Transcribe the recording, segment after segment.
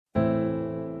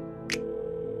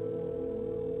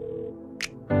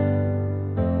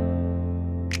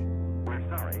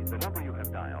sorry, the number you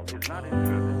have dialed is not in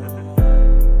service at this time.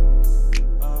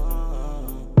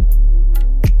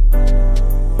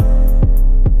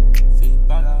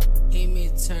 Hear me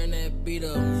turn that beat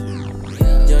up.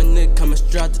 Young nigga coming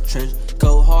straight out the trench.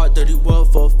 Go hard, dirty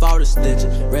world for a foul to stitch.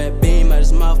 Red beam at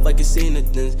his mouth like you seen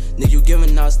it then. Nigga, you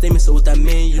giving out statements, so what that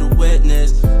mean? You the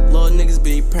witness. Little niggas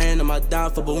be praying on my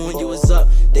downfall, but when you was up,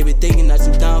 they be thinking that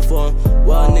you down for 'em.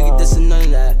 Well, nigga, this is none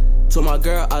of that. Told my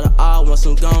girl out of eye, once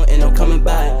I'm gone, ain't no coming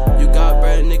back. You got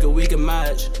bread, nigga, we can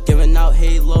match. Giving out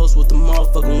halos with the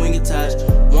motherfucking wing attached.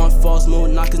 One false move,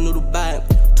 knock his noodle back.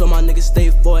 Told my niggas stay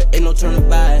for it, ain't no turning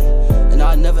back. And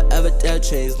I never ever dare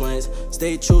change lanes.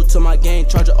 Stay true to my game,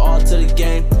 charge it all to the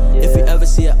game. If you ever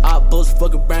see an op, boast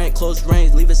fucking brain, close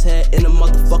range, leave his head in the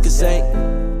motherfucking sink.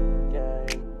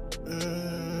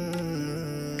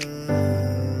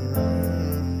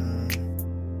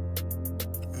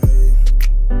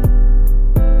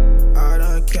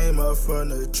 From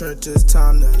the trenches,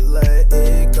 time to let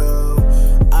it go.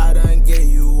 I done gave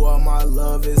you all my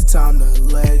love, it's time to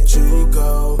let you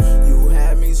go. You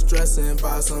had me stressing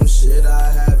about some shit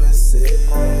I haven't said.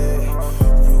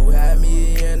 You had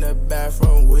me in the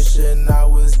bathroom wishing I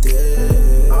was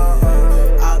dead.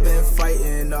 I've been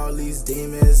fighting all these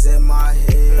demons in my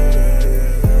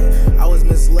head. I was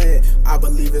misled, I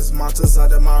believe it's monsters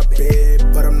under my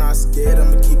bed. But I'm not scared,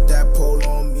 I'ma keep that pole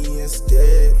on me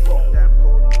instead.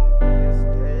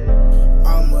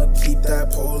 Keep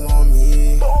that pole on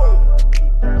me.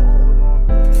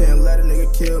 Can't let a nigga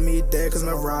kill me dead, cause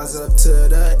I rise up to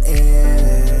the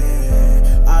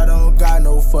end. I don't got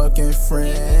no fucking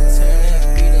friends.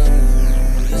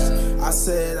 I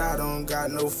said I don't got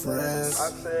no friends.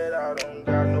 I said I don't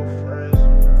got no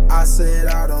friends. I said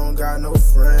I don't got no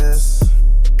friends.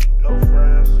 No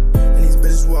friends. And these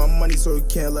bitches want money, so you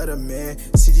can't let them in.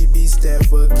 CGB stand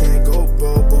for can't go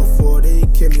broke before they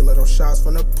kill me. Let those shots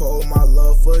from the pole. My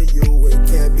love for you, it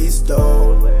can't be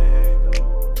stolen.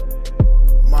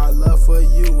 My love for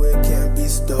you, it can't be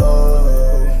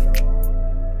stolen.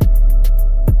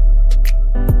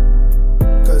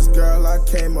 Cause girl, I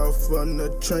came up from the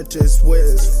trenches where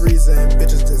it's freezing.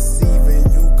 Bitches deceiving.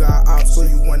 You got ops, so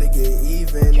you wanna get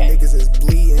even. Niggas is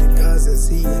bleeding, guns is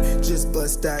heating. Just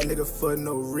bust that nigga for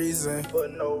no reason. For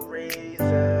no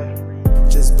reason.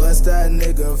 Just bust that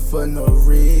nigga for no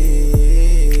reason.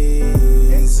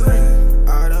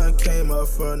 I done came up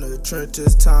from the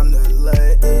trenches, time to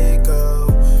let it go.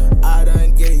 I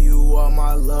done gave you all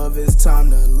my love, it's time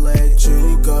to let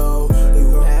you go.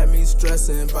 You had me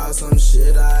stressing about some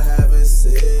shit I haven't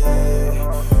said.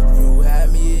 You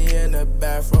had me in the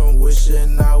bathroom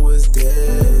wishing I was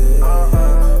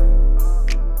dead.